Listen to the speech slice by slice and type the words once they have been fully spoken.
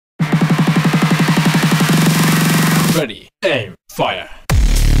Ready, aim, fire.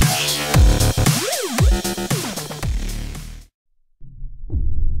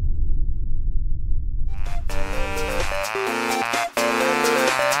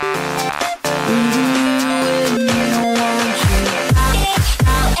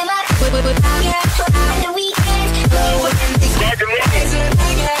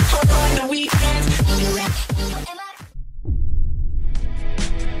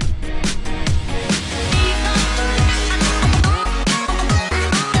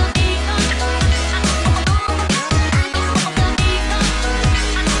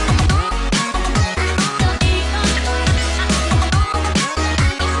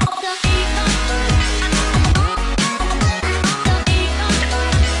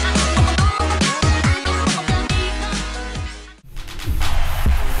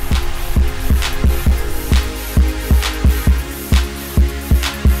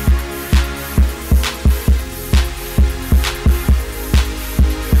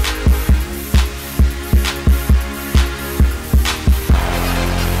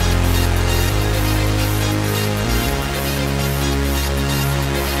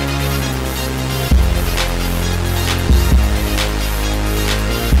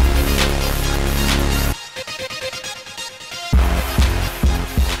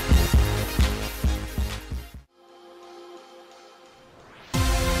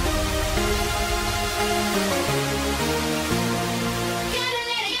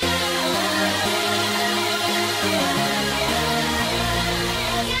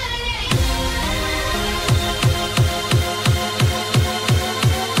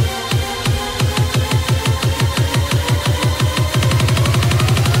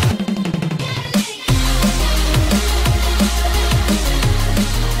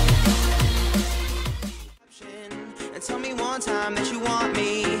 Tell me one time that you want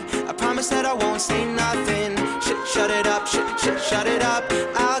me. I promise that I won't say nothing. Shut it up, shut it up.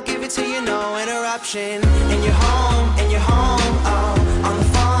 I'll give it to you, no interruption. And you're home, oh, on the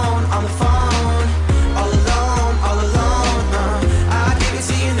phone, all alone, I'll give it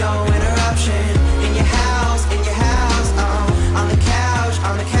to you, no interruption. In your house, oh, on the couch.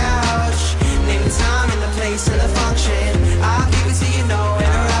 Name the time and the place and the function. I'll give it to you, no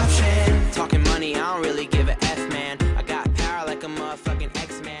interruption. Talking money, I don't really give a F, man. I got power like a motherfucking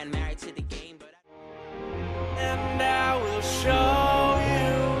X-Man, married to the game, but and I will show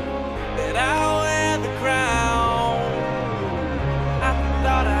you that I wear the crown. I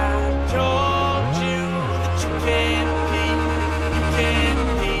thought I told you that you can't keep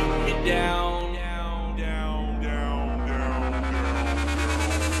me down.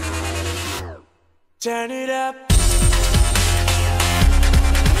 Turn it up.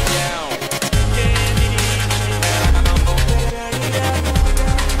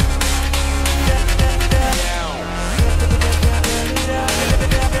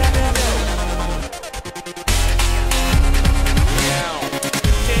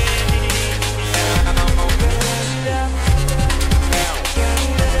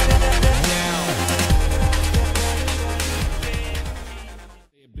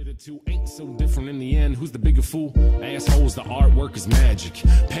 Two ain't so different in the end. Who's the bigger fool? Assholes, the artwork is magic.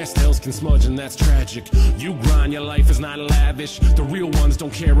 Pastels can smudge and that's tragic. You grind, your life is not lavish. The real ones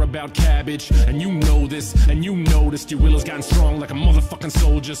don't care about cabbage. And you know this, and you noticed your will has gotten strong like a motherfucking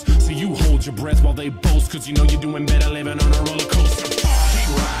soldier's. So you hold your breath while they boast, cause you know you're doing better living on a roller coaster. Keep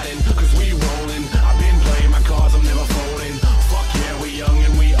riding, cause we rolling. I've been playing my cards, I'm never folding. Fuck yeah, we young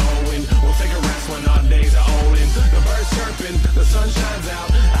and we owing. We'll take a rest when our days are olden. The birds chirping, the sun shines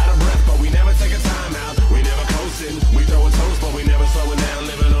out. Out of breath, but we never take a time out. We never coasting. We throw a toast, but we never slowing down.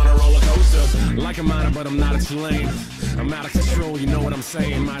 Living on a roller coaster. Like a miner, but I'm not a Tulane. I'm out of control, you know what I'm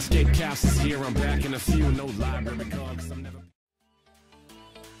saying. My escape caps is here, I'm back in a few. No library card, cause I'm never...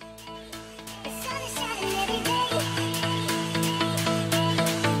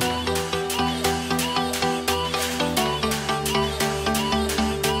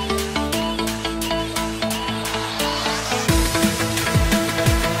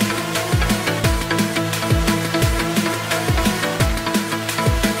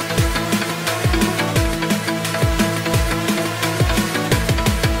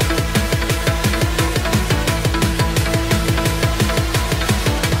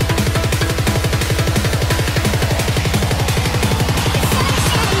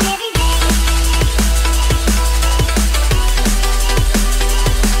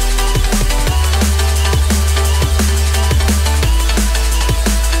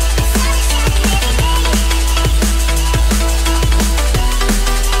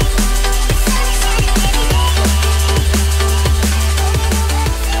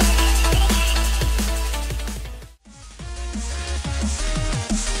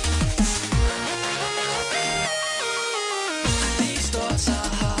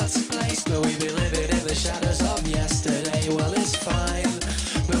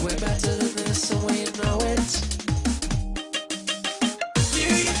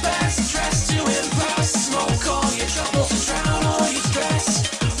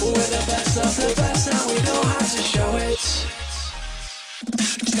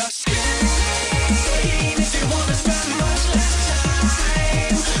 not scared.